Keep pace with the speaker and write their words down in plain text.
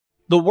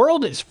The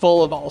world is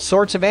full of all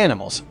sorts of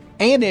animals,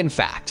 and in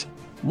fact,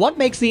 what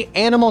makes the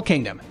animal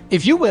kingdom,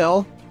 if you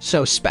will,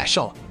 so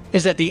special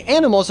is that the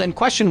animals in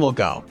question will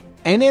go.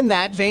 And in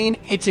that vein,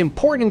 it's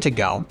important to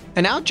go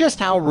and out just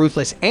how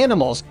ruthless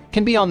animals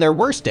can be on their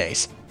worst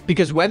days,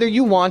 because whether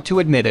you want to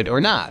admit it or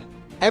not,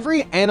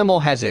 every animal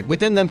has it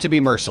within them to be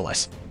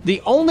merciless.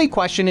 The only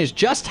question is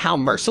just how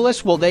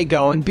merciless will they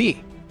go and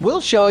be.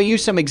 We'll show you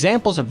some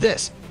examples of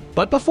this,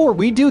 but before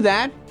we do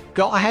that,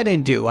 go ahead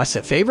and do us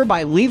a favor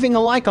by leaving a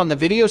like on the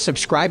video,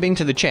 subscribing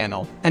to the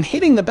channel, and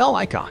hitting the bell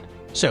icon,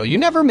 so you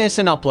never miss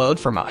an upload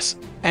from us.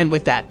 And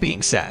with that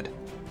being said,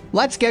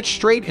 let's get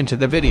straight into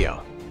the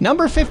video.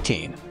 Number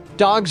 15.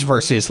 Dogs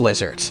versus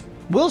lizards.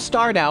 We'll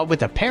start out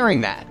with a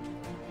pairing that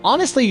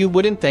honestly you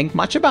wouldn't think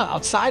much about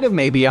outside of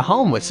maybe a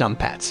home with some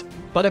pets.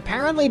 But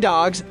apparently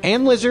dogs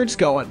and lizards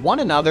go at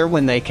one another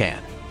when they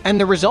can. And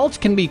the results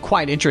can be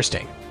quite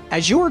interesting,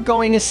 as you are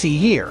going to see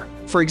here.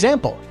 For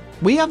example,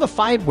 we have a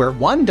fight where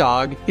one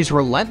dog is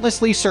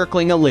relentlessly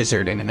circling a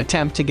lizard in an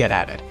attempt to get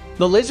at it.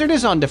 The lizard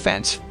is on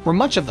defense for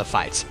much of the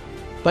fights,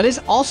 but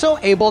is also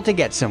able to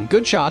get some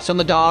good shots on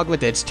the dog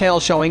with its tail,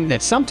 showing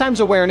that sometimes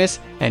awareness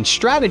and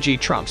strategy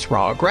trumps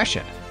raw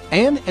aggression.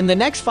 And in the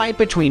next fight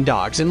between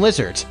dogs and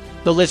lizards,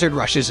 the lizard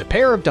rushes a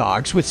pair of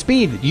dogs with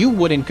speed that you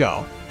wouldn't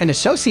go and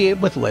associate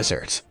with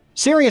lizards.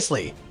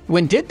 Seriously,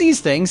 when did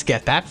these things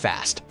get that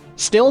fast?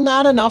 Still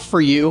not enough for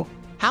you?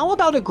 How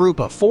about a group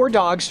of 4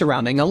 dogs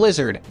surrounding a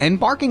lizard and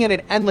barking at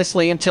it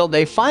endlessly until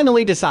they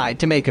finally decide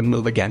to make a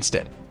move against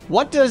it?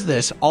 What does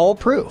this all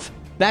prove?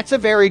 That's a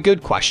very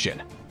good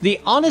question. The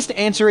honest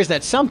answer is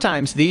that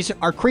sometimes these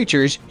are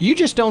creatures you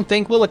just don't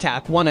think will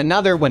attack one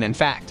another, when in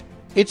fact,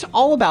 it's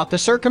all about the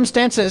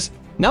circumstances.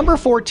 Number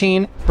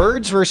 14.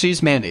 Birds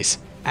versus manatees.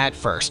 At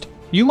first,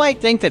 you might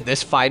think that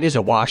this fight is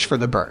a wash for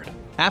the bird.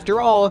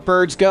 After all,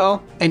 birds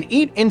go and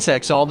eat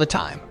insects all the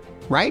time,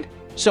 right?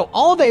 So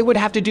all they would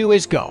have to do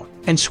is go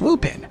and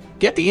swoop in,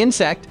 get the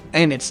insect,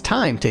 and it's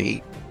time to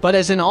eat. But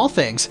as in all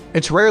things,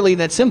 it's rarely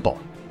that simple.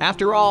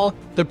 After all,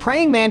 the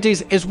praying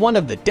mantis is one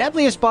of the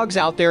deadliest bugs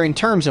out there in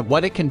terms of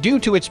what it can do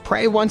to its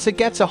prey once it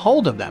gets a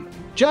hold of them.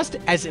 Just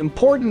as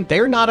important,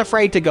 they're not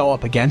afraid to go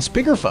up against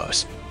bigger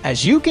foes.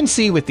 As you can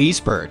see with these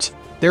birds,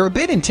 they're a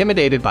bit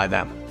intimidated by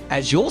them.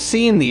 As you'll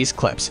see in these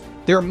clips,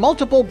 there are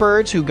multiple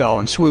birds who go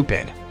and swoop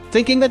in,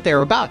 thinking that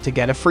they're about to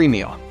get a free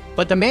meal.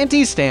 But the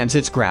mantis stands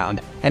its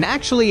ground and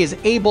actually is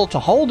able to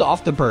hold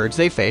off the birds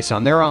they face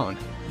on their own.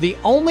 The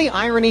only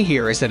irony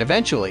here is that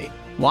eventually,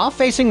 while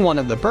facing one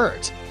of the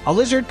birds, a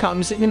lizard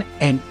comes in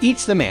and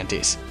eats the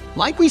mantis.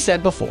 Like we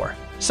said before,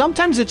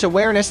 sometimes it's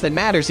awareness that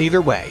matters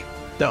either way.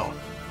 Though,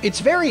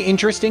 it's very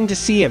interesting to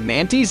see a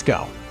mantis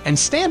go and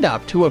stand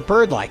up to a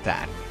bird like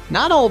that.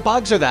 Not all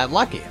bugs are that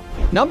lucky.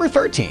 Number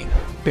 13.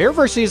 Bear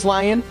versus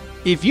lion.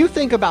 If you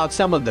think about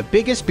some of the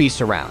biggest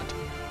beasts around,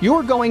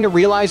 you're going to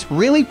realize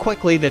really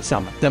quickly that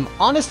some of them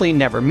honestly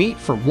never meet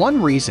for one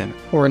reason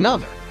or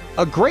another.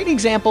 A great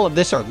example of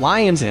this are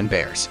lions and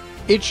bears.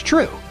 It's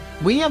true,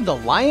 we have the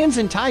lions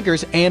and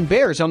tigers and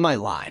bears on my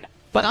line.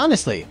 But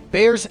honestly,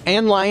 bears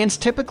and lions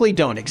typically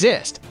don't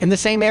exist in the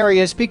same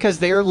areas because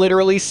they are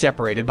literally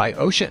separated by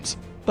oceans.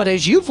 But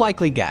as you've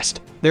likely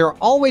guessed, there are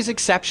always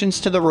exceptions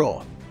to the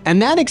rule.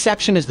 And that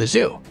exception is the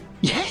zoo.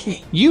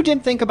 You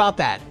didn't think about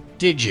that,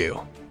 did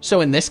you?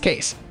 So in this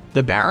case,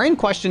 the bear in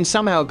question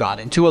somehow got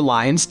into a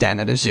lion's den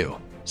at a zoo.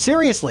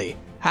 Seriously,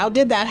 how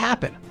did that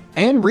happen?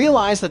 And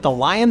realized that the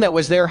lion that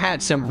was there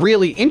had some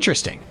really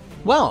interesting,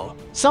 well,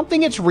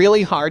 something it's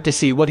really hard to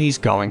see what he's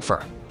going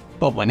for.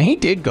 But when he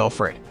did go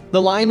for it,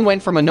 the lion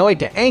went from annoyed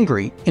to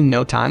angry in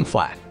no time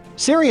flat.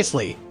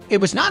 Seriously, it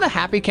was not a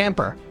happy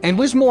camper and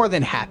was more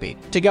than happy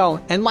to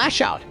go and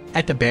lash out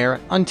at the bear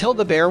until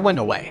the bear went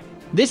away.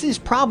 This is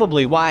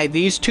probably why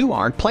these two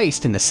aren't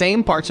placed in the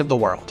same parts of the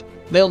world.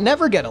 They'll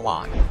never get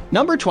along.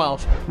 Number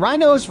 12.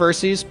 Rhinos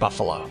versus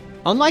buffalo.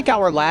 Unlike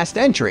our last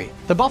entry,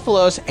 the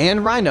buffaloes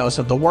and rhinos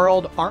of the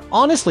world are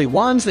honestly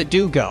ones that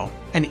do go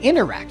and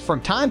interact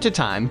from time to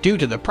time due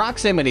to the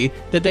proximity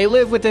that they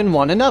live within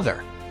one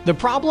another. The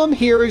problem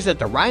here is that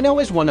the rhino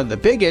is one of the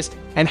biggest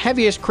and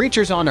heaviest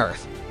creatures on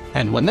Earth,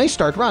 and when they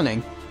start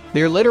running,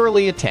 they're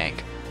literally a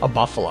tank. A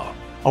buffalo,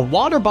 a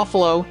water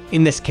buffalo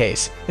in this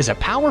case, is a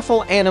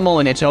powerful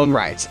animal in its own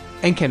rights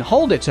and can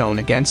hold its own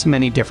against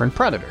many different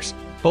predators.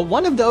 But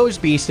one of those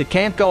beasts it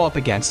can't go up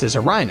against is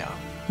a rhino,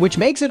 which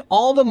makes it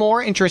all the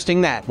more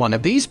interesting that one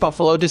of these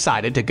buffalo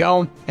decided to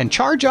go and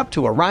charge up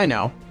to a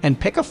rhino and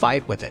pick a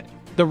fight with it.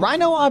 The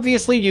rhino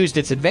obviously used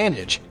its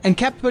advantage and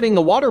kept putting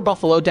the water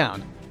buffalo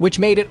down, which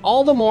made it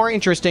all the more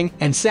interesting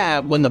and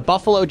sad when the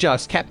buffalo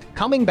just kept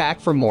coming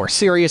back for more.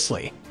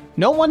 Seriously,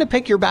 know when to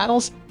pick your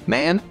battles,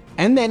 man?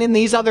 And then in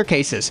these other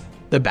cases,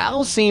 the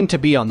battles seemed to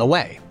be on the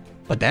way,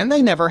 but then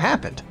they never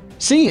happened.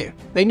 See,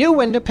 they knew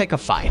when to pick a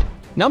fight.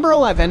 Number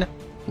 11.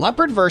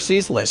 Leopard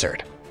versus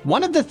lizard.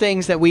 One of the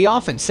things that we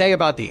often say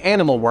about the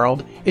animal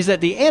world is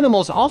that the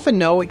animals often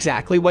know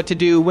exactly what to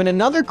do when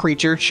another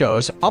creature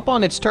shows up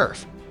on its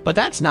turf. But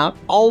that's not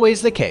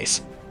always the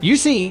case. You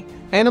see,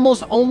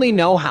 animals only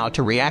know how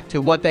to react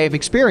to what they've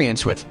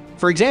experienced with.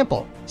 For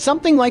example,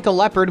 something like a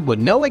leopard would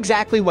know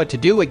exactly what to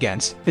do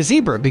against a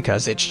zebra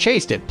because it's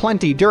chased it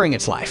plenty during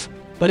its life.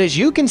 But as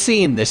you can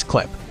see in this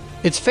clip,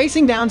 it's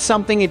facing down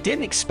something it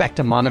didn't expect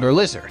to monitor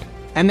lizard.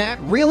 And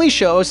that really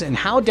shows in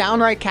how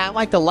downright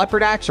cat-like the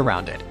leopard acts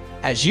around it.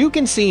 As you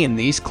can see in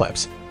these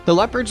clips, the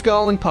leopards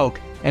go and poke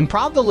and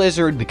prod the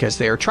lizard because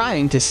they are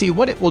trying to see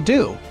what it will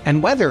do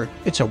and whether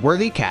it's a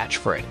worthy catch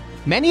for it.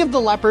 Many of the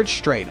leopards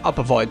straight up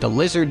avoid the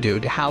lizard due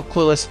to how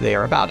clueless they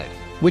are about it,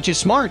 which is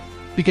smart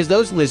because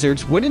those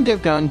lizards wouldn't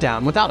have gone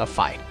down without a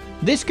fight.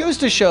 This goes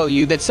to show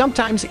you that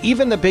sometimes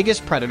even the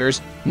biggest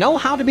predators know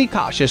how to be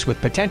cautious with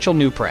potential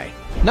new prey.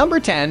 Number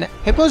 10.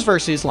 Hippos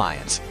versus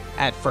lions.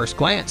 At first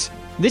glance,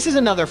 this is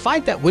another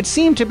fight that would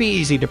seem to be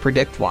easy to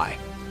predict. Why?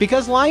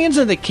 Because lions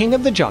are the king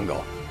of the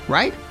jungle,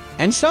 right?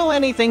 And so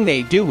anything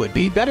they do would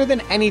be better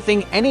than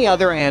anything any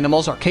other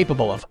animals are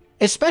capable of,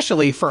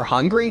 especially for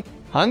hungry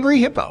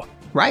hippo,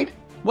 right?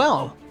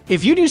 Well,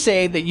 if you do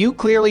say that, you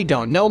clearly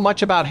don't know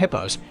much about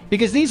hippos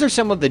because these are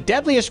some of the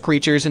deadliest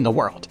creatures in the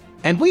world.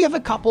 And we have a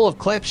couple of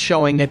clips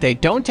showing that they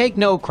don't take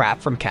no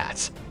crap from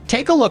cats.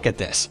 Take a look at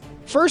this.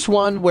 First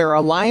one where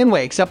a lion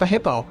wakes up a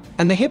hippo,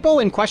 and the hippo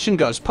in question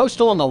goes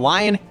postal on the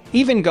lion,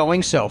 even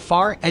going so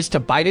far as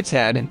to bite its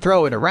head and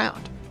throw it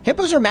around.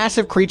 Hippos are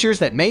massive creatures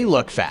that may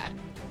look fat,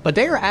 but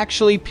they are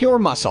actually pure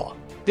muscle.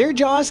 Their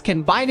jaws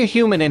can bite a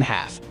human in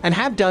half, and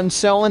have done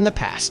so in the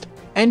past.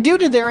 And due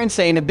to their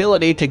insane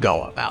ability to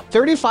go about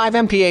 35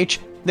 mph,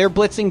 they're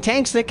blitzing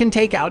tanks that can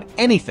take out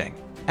anything.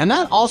 And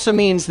that also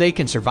means they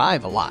can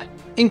survive a lot,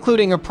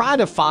 including a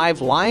pride of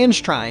 5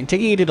 lions trying to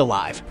eat it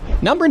alive.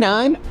 Number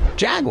 9.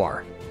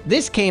 Jaguar.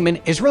 This caiman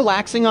is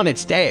relaxing on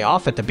its day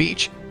off at the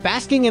beach,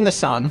 basking in the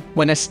sun,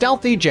 when a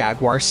stealthy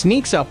jaguar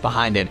sneaks up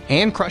behind it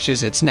and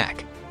crushes its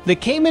neck. The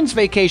caiman's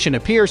vacation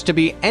appears to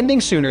be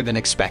ending sooner than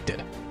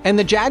expected, and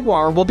the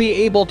jaguar will be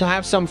able to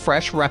have some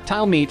fresh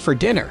reptile meat for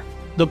dinner.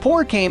 The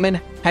poor caiman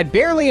had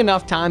barely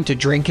enough time to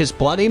drink his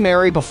Bloody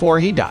Mary before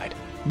he died.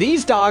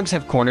 These dogs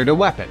have cornered a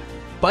weapon,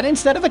 but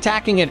instead of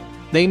attacking it,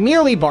 they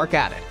merely bark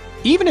at it.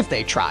 Even if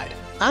they tried,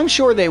 I'm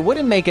sure they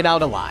wouldn't make it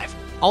out alive.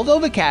 Although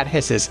the cat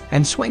hisses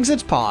and swings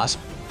its paws,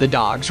 the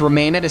dogs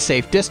remain at a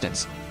safe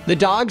distance. The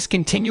dog's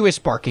continuous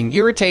barking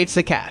irritates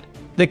the cat.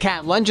 The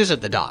cat lunges at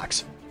the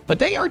dogs, but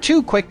they are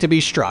too quick to be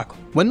struck.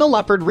 When the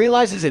leopard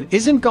realizes it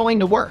isn't going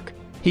to work,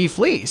 he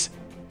flees,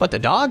 but the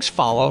dogs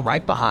follow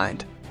right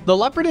behind. The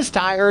leopard is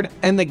tired,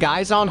 and the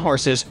guys on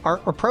horses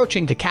are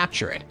approaching to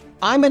capture it.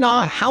 I'm in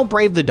awe how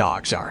brave the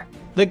dogs are.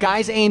 The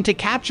guys aim to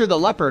capture the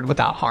leopard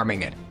without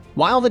harming it,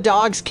 while the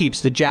dogs keeps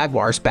the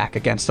jaguar's back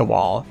against the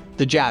wall.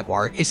 The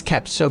jaguar is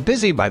kept so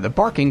busy by the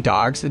barking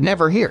dogs it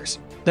never hears.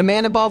 The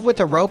man above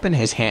with a rope in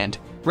his hand,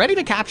 ready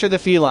to capture the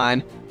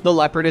feline, the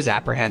leopard is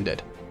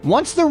apprehended.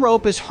 Once the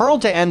rope is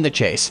hurled to end the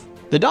chase,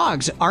 the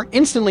dogs are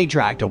instantly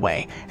dragged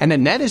away, and a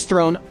net is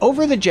thrown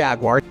over the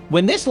jaguar.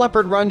 When this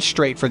leopard runs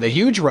straight for the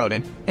huge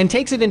rodent and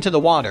takes it into the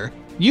water,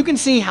 you can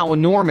see how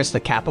enormous the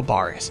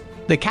capybara is.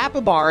 The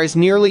capybara is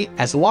nearly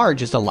as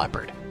large as the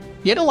leopard,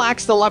 yet it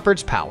lacks the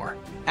leopard's power.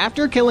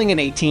 After killing an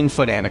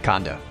 18-foot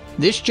anaconda,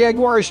 this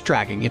jaguar is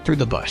dragging it through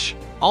the bush.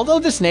 Although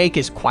the snake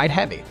is quite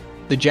heavy,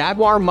 the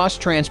jaguar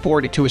must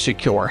transport it to a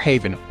secure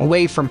haven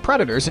away from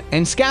predators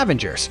and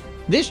scavengers.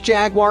 This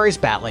jaguar is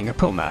battling a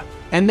puma,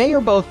 and they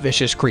are both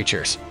vicious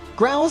creatures.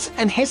 Growls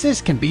and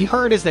hisses can be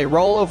heard as they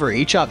roll over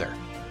each other,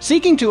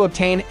 seeking to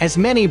obtain as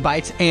many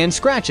bites and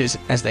scratches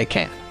as they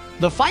can.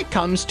 The fight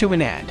comes to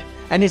an end,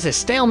 and is a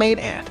stalemate,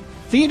 and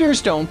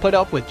theaters don't put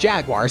up with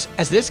jaguars,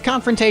 as this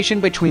confrontation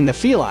between the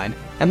feline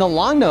and the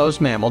long-nosed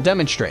mammal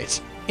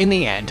demonstrates. In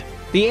the end,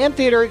 the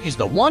anteater is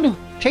the one who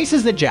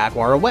chases the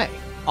jaguar away.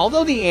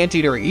 Although the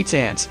anteater eats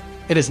ants,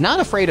 it is not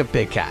afraid of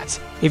big cats.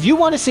 If you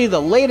want to see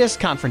the latest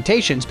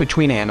confrontations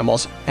between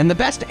animals and the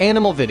best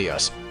animal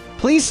videos,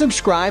 please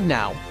subscribe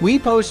now. We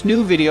post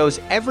new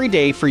videos every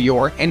day for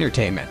your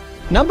entertainment.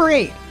 Number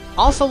 8.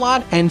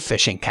 Ocelot and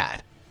fishing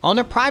cat. On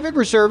a private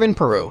reserve in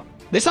Peru,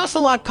 this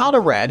ocelot caught a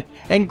red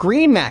and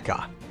green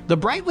macaw. The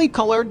brightly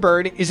colored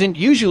bird isn't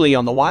usually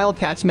on the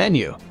wildcat's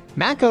menu.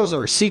 Macaws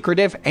are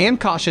secretive and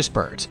cautious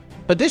birds,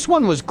 but this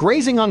one was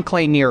grazing on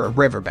clay near a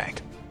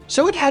riverbank,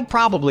 so it had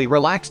probably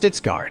relaxed its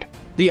guard.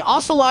 The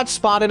ocelot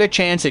spotted a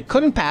chance it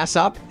couldn't pass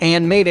up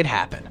and made it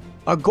happen.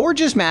 A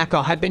gorgeous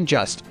macaw had been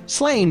just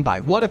slain by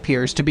what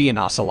appears to be an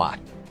ocelot,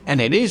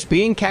 and it is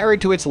being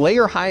carried to its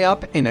lair high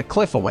up in a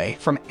cliff away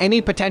from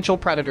any potential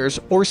predators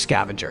or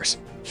scavengers.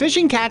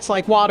 Fishing cats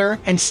like water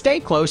and stay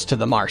close to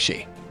the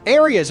marshy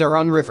areas are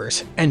on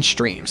rivers and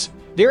streams.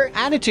 Their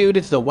attitude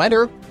is the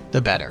wetter,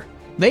 the better.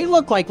 They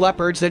look like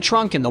leopards that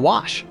shrunk in the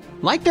wash.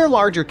 Like their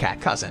larger cat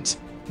cousins,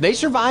 they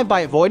survive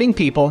by avoiding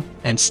people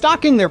and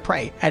stalking their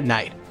prey at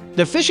night.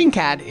 The fishing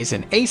cat is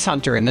an ace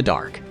hunter in the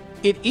dark.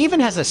 It even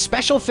has a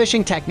special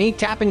fishing technique,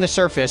 tapping the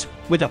surface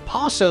with a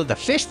paw so the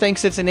fish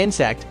thinks it's an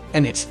insect,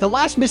 and it's the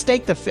last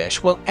mistake the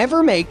fish will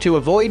ever make to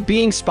avoid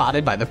being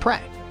spotted by the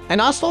prey. An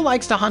ocelot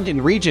likes to hunt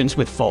in regions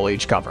with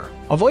foliage cover,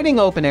 avoiding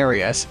open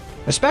areas,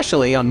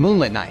 especially on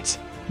moonlit nights.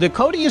 The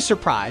coyote is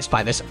surprised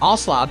by this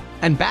ocelot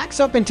and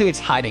backs up into its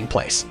hiding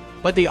place.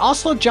 but the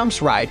ocelot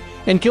jumps right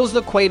and kills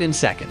the quaid in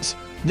seconds.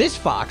 This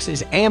fox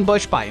is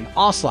ambushed by an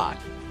ocelot,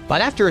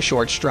 but after a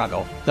short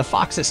struggle, the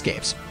fox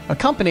escapes,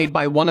 accompanied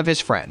by one of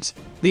his friends.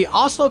 The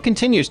ocelot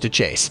continues to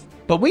chase,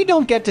 but we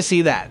don't get to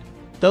see that,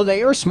 though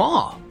they are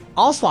small.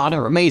 Ocelot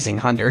are amazing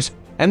hunters,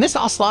 and this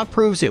ocelot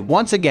proves it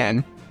once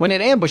again when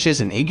it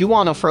ambushes an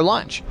iguana for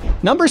lunch.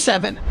 Number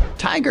 7.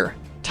 Tiger.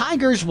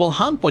 Tigers will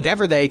hunt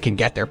whatever they can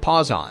get their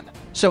paws on,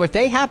 so if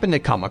they happen to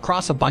come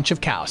across a bunch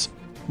of cows,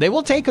 they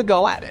will take a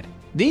go at it.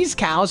 These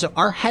cows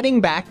are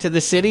heading back to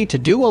the city to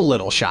do a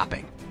little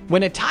shopping.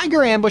 When a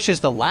tiger ambushes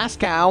the last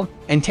cow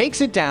and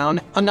takes it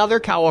down, another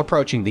cow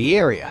approaching the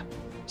area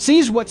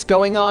sees what's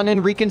going on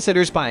and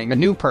reconsiders buying a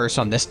new purse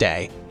on this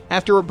day.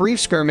 After a brief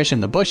skirmish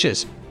in the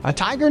bushes, a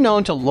tiger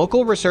known to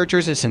local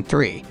researchers as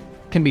Cent3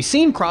 can be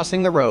seen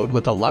crossing the road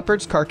with a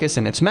leopard's carcass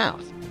in its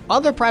mouth.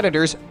 Other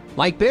predators,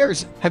 like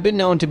bears, have been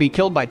known to be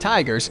killed by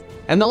tigers,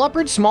 and the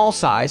leopard's small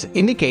size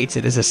indicates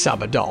it is a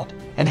sub-adult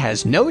and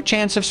has no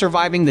chance of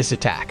surviving this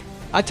attack.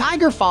 A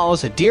tiger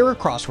follows a deer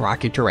across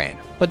rocky terrain,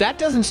 but that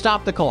doesn't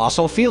stop the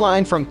colossal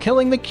feline from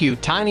killing the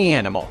cute tiny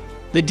animal.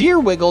 The deer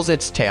wiggles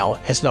its tail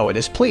as though it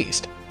is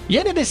pleased,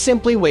 yet it is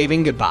simply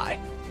waving goodbye.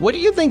 What do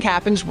you think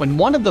happens when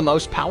one of the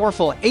most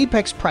powerful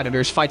apex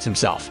predators fights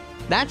himself?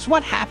 That's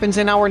what happens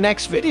in our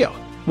next video.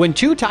 When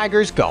two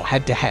tigers go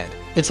head to head,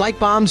 it's like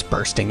bombs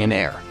bursting in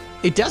air.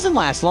 It doesn't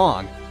last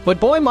long, but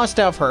boy must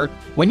have hurt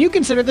when you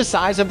consider the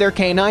size of their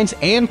canines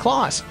and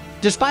claws.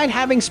 Despite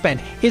having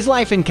spent his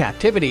life in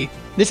captivity,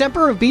 this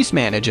Emperor of Beasts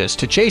manages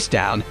to chase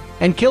down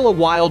and kill a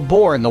wild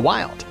boar in the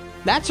wild.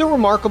 That's a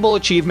remarkable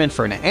achievement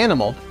for an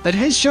animal that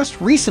has just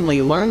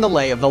recently learned the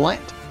lay of the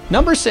land.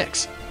 Number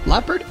 6.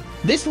 Leopard.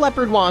 This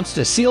leopard wants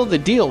to seal the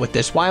deal with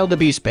this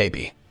wildebeest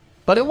baby,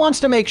 but it wants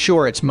to make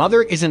sure its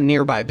mother isn't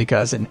nearby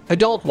because an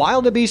adult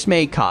wildebeest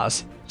may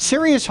cause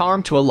serious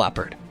harm to a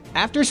leopard.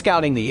 After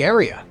scouting the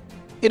area,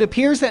 it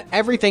appears that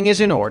everything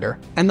is in order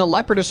and the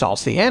leopard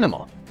assaults the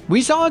animal.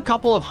 We saw a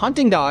couple of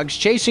hunting dogs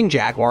chasing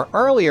jaguar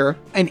earlier,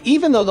 and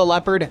even though the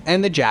leopard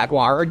and the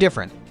jaguar are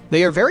different,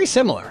 they are very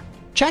similar.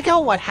 Check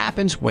out what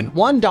happens when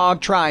one dog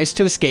tries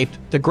to escape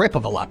the grip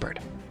of a leopard.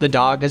 The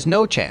dog has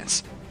no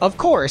chance. Of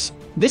course,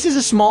 this is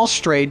a small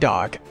stray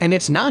dog and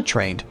it's not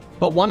trained,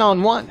 but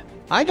one-on-one,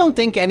 I don't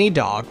think any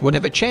dog would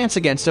have a chance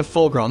against a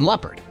full-grown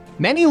leopard.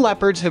 Many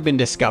leopards have been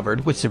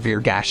discovered with severe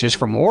gashes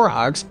from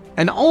warhogs,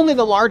 and only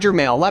the larger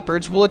male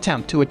leopards will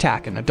attempt to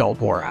attack an adult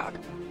warhog.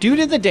 Due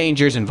to the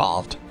dangers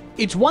involved,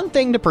 it's one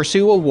thing to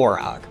pursue a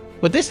warhog,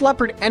 but this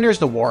leopard enters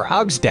the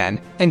warhog's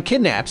den and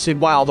kidnaps it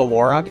while the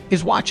warhog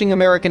is watching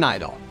American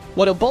Idol.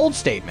 What a bold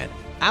statement.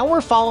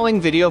 Our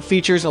following video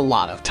features a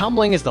lot of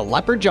tumbling as the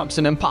leopard jumps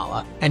an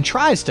impala and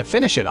tries to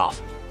finish it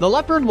off. The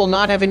leopard will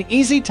not have an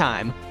easy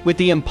time with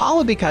the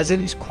impala because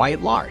it is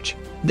quite large.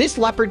 This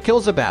leopard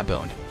kills a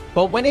baboon,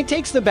 but when it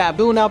takes the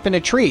baboon up in a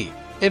tree,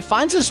 it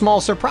finds a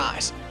small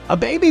surprise, a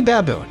baby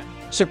baboon.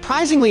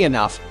 Surprisingly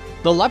enough,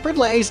 the leopard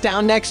lays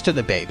down next to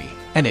the baby,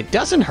 and it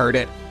doesn't hurt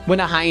it when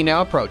a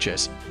hyena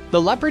approaches.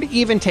 The leopard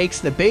even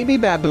takes the baby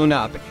baboon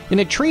up in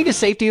a tree to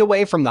safety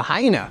away from the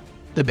hyena.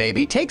 The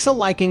baby takes a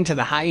liking to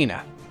the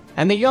hyena,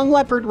 and the young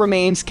leopard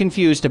remains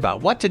confused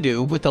about what to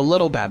do with the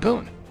little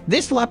baboon.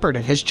 This leopard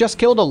has just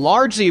killed a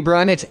large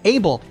zebra and it's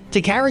able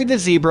to carry the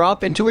zebra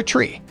up into a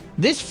tree.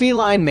 This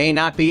feline may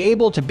not be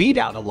able to beat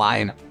out a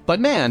lion, but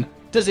man,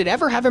 does it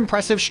ever have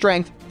impressive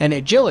strength and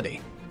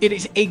agility. It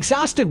is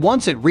exhausted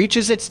once it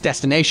reaches its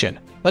destination,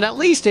 but at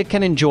least it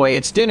can enjoy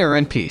its dinner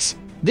in peace.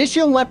 This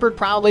young leopard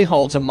proudly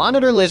holds a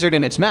monitor lizard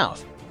in its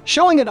mouth,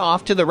 showing it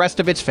off to the rest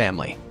of its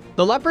family.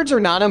 The leopards are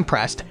not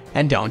impressed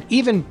and don't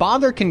even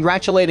bother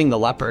congratulating the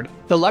leopard.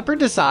 The leopard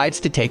decides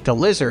to take the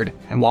lizard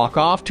and walk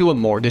off to a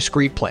more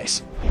discreet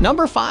place.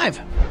 Number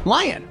 5.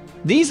 Lion.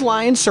 These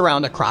lions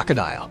surround a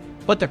crocodile,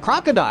 but the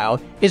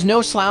crocodile is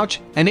no slouch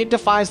and it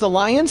defies the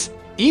lions,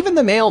 even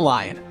the male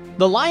lion.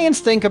 The lions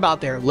think about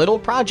their little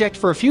project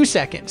for a few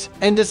seconds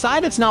and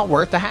decide it's not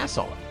worth the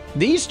hassle.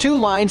 These two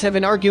lions have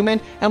an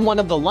argument and one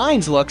of the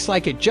lions looks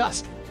like it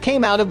just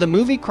came out of the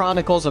movie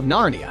Chronicles of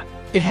Narnia.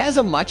 It has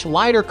a much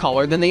lighter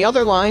color than the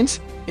other lions.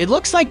 It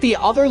looks like the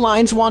other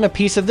lions want a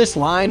piece of this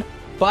lion,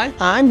 but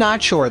I'm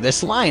not sure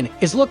this lion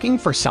is looking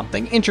for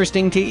something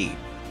interesting to eat.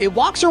 It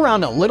walks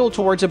around a little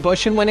towards a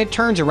bush and when it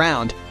turns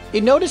around,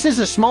 it notices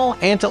a small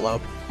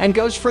antelope and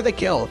goes for the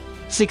kill,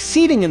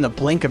 succeeding in the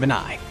blink of an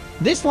eye.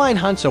 This lion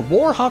hunts a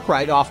warhog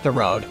right off the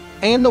road,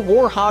 and the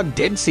warhog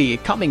did see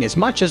it coming as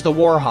much as the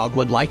warhog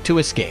would like to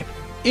escape.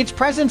 Its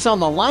presence on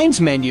the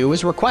lion's menu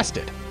is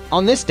requested.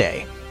 On this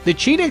day, the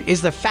cheetah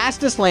is the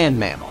fastest land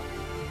mammal,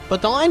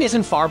 but the lion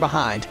isn't far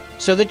behind,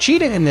 so the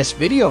cheetah in this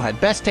video had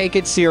best take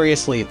it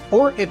seriously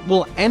or it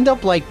will end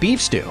up like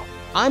beef stew.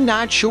 I'm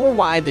not sure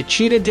why the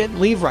cheetah didn't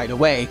leave right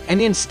away and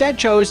instead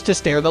chose to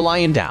stare the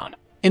lion down.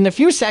 In the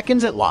few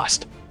seconds it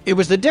lost, it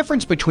was the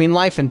difference between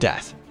life and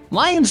death.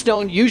 Lions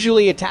don't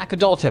usually attack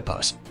adult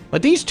hippos,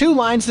 but these two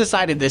lions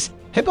decided this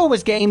hippo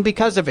was game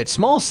because of its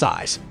small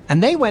size,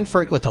 and they went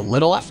for it with a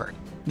little effort.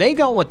 They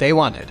got what they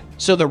wanted,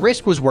 so the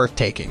risk was worth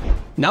taking.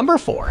 Number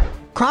 4.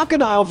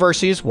 Crocodile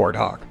versus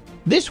warthog.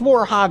 This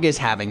warhog is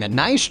having a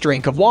nice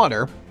drink of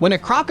water when a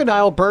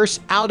crocodile bursts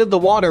out of the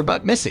water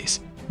but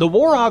misses. The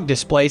warhog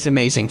displays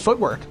amazing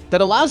footwork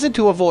that allows it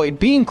to avoid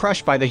being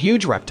crushed by the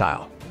huge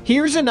reptile.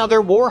 Here's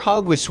another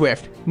warhog with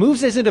swift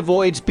moves as it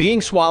avoids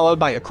being swallowed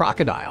by a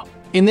crocodile.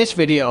 In this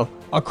video,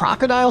 a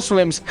crocodile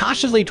swims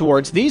cautiously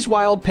towards these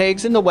wild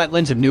pigs in the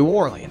wetlands of New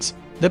Orleans.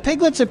 The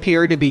piglets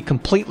appear to be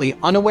completely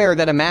unaware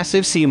that a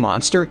massive sea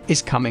monster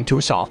is coming to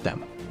assault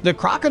them. The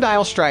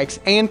crocodile strikes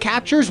and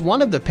captures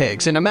one of the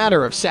pigs in a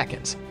matter of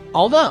seconds.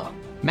 Although,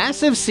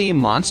 massive sea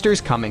monsters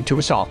coming to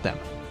assault them.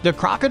 The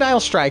crocodile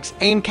strikes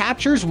and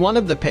captures one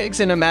of the pigs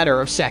in a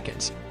matter of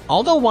seconds.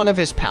 Although one of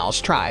his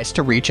pals tries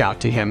to reach out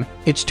to him,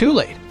 it's too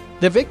late.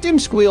 The victim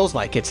squeals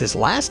like it's his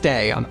last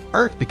day on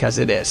Earth because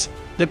it is.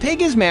 The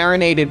pig is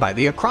marinated by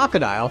the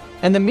crocodile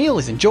and the meal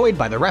is enjoyed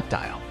by the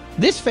reptile.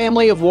 This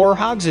family of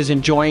warhogs is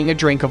enjoying a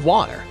drink of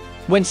water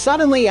when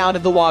suddenly out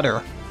of the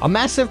water, a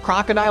massive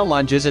crocodile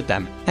lunges at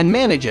them and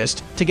manages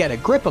to get a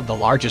grip of the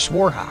largest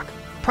warhog.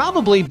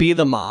 Probably be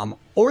the mom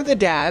or the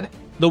dad.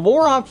 The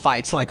warhog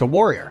fights like a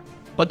warrior,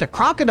 but the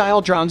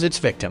crocodile drowns its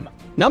victim.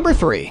 Number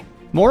 3.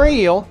 Moray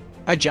eel.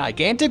 A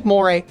gigantic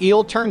moray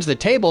eel turns the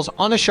tables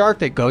on a shark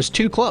that goes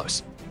too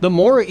close. The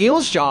moray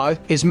eel's jaw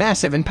is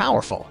massive and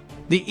powerful.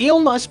 The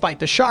eel must bite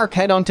the shark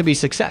head-on to be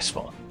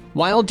successful.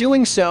 While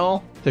doing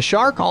so, the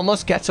shark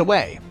almost gets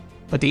away,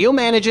 but the eel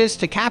manages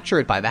to capture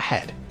it by the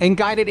head and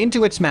guide it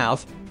into its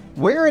mouth,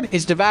 where it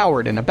is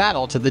devoured in a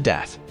battle to the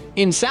death.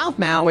 In South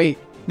Maui,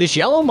 this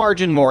yellow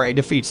margin moray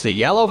defeats the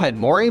yellowhead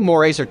moray.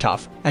 Morays are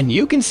tough, and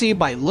you can see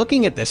by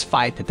looking at this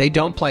fight that they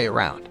don't play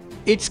around.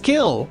 It's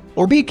kill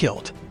or be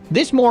killed.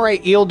 This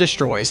moray eel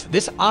destroys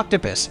this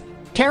octopus,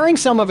 tearing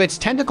some of its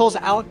tentacles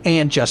out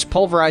and just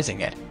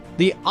pulverizing it.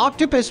 The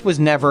octopus was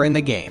never in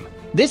the game.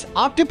 This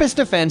octopus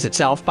defends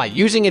itself by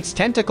using its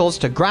tentacles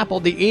to grapple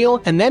the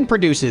eel and then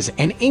produces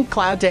an ink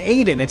cloud to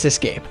aid in its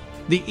escape.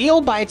 The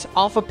eel bites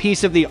off a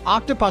piece of the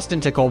octopus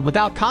tentacle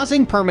without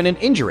causing permanent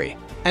injury.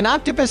 An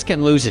octopus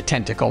can lose a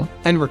tentacle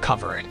and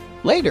recover it.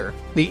 Later,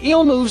 the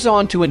eel moves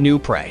on to a new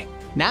prey.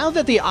 Now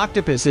that the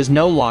octopus is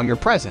no longer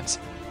present,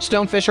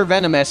 stonefish are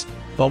venomous,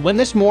 but when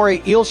this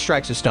moray eel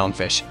strikes a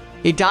stonefish,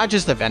 it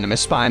dodges the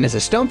venomous spine as a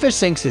stonefish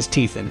sinks his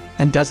teeth in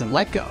and doesn't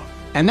let go.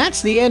 And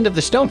that's the end of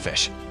the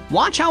stonefish.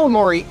 Watch how a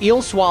moray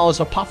eel swallows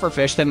a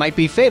pufferfish that might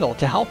be fatal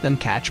to help them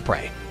catch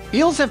prey.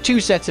 Eels have two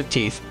sets of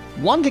teeth,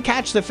 one to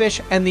catch the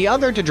fish and the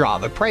other to draw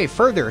the prey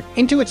further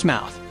into its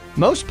mouth.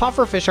 Most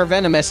pufferfish are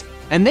venomous,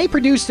 and they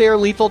produce their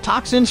lethal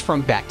toxins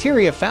from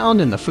bacteria found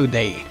in the food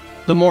they eat.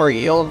 The moray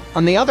eel,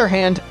 on the other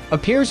hand,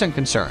 appears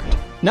unconcerned.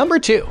 Number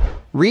 2.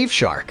 Reef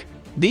shark.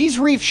 These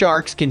reef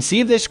sharks can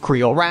see this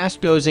Creole wrasse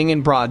dozing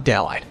in broad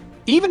daylight.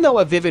 Even though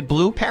a vivid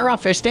blue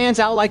parrotfish stands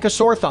out like a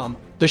sore thumb,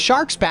 the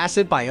sharks pass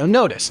it by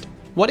unnoticed.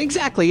 What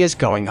exactly is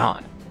going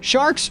on?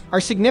 Sharks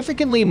are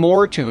significantly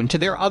more attuned to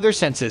their other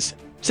senses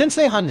since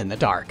they hunt in the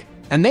dark,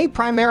 and they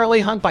primarily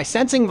hunt by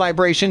sensing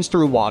vibrations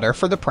through water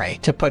for the prey.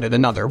 To put it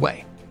another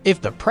way, if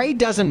the prey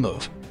doesn't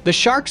move, the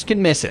sharks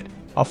can miss it.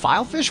 A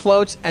filefish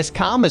floats as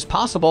calm as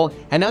possible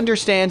and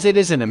understands it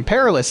is an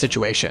perilous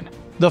situation.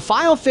 The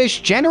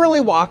filefish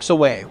generally walks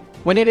away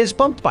when it is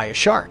bumped by a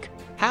shark.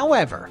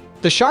 However,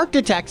 the shark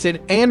detects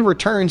it and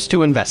returns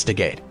to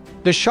investigate.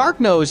 The shark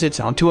knows it's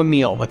onto a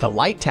meal with a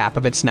light tap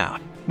of its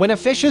snout. When a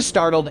fish is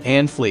startled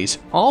and flees,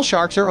 all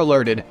sharks are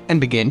alerted and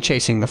begin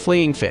chasing the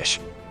fleeing fish.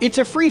 It's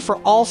a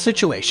free-for-all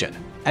situation.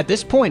 At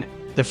this point,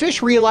 the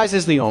fish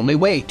realizes the only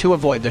way to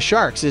avoid the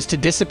sharks is to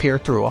disappear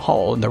through a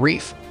hole in the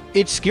reef.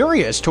 It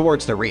scurries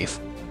towards the reef,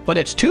 but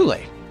it's too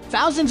late.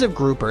 Thousands of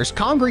groupers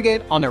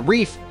congregate on a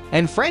reef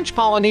in French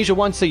Polynesia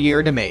once a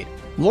year to mate,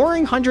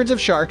 luring hundreds of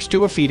sharks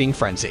to a feeding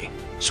frenzy.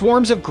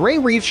 Swarms of gray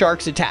reef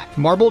sharks attacked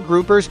marbled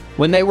groupers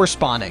when they were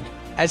spawning.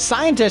 As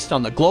scientists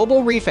on the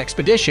Global Reef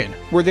Expedition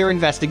were there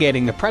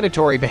investigating the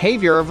predatory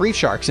behavior of reef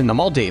sharks in the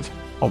Maldives,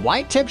 a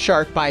white-tipped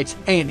shark bites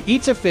and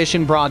eats a fish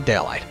in broad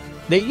daylight.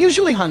 They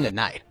usually hunt at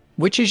night,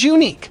 which is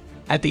unique.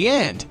 At the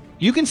end,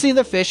 you can see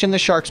the fish in the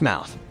shark's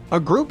mouth. A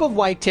group of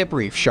white-tipped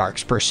reef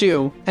sharks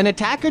pursue and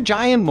attack a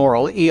giant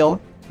moray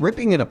eel,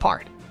 ripping it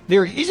apart.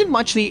 There isn't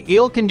much the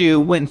eel can do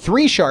when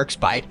 3 sharks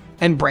bite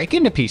and break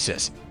into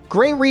pieces.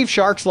 Gray reef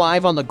sharks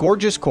live on the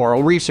gorgeous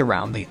coral reefs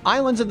around the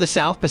islands of the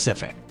South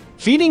Pacific.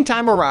 Feeding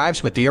time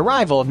arrives with the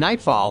arrival of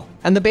nightfall,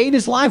 and the bait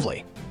is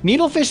lively.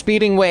 Needlefish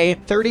speeding away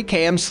 30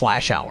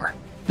 km/h.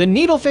 The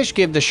needlefish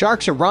give the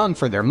sharks a run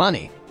for their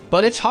money,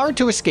 but it's hard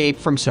to escape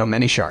from so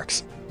many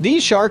sharks.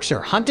 These sharks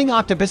are hunting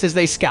octopus as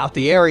they scout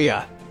the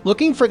area,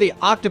 looking for the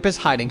octopus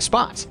hiding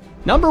spots.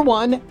 Number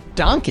 1.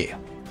 Donkey.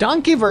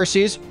 Donkey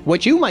versus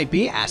what you might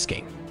be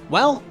asking.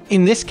 Well,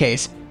 in this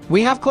case,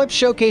 we have clips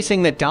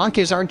showcasing that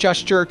donkeys aren't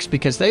just jerks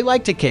because they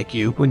like to kick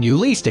you when you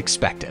least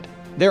expect it.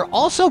 They're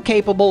also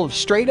capable of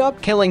straight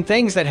up killing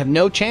things that have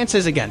no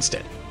chances against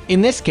it.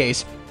 In this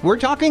case, we're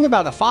talking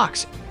about a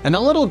fox and a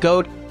little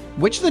goat,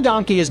 which the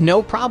donkey has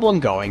no problem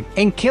going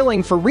and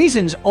killing for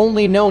reasons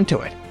only known to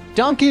it.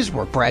 Donkeys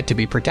were bred to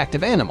be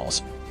protective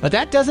animals, but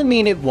that doesn't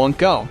mean it won't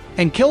go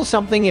and kill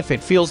something if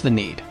it feels the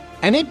need.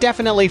 And it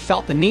definitely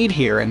felt the need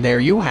here, and there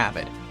you have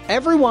it.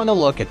 everyone a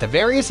look at the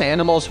various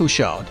animals who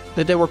showed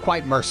that they were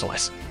quite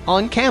merciless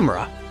on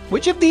camera.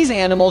 Which of these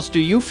animals do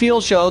you feel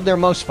showed their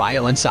most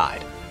violent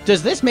side?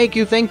 Does this make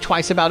you think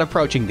twice about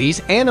approaching these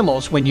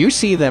animals when you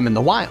see them in the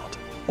wild?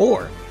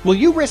 Or will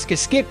you risk a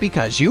skip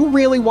because you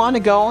really want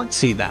to go and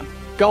see them?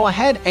 Go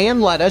ahead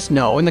and let us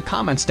know in the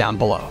comments down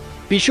below.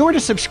 Be sure to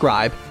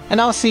subscribe,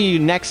 and I'll see you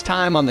next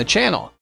time on the channel.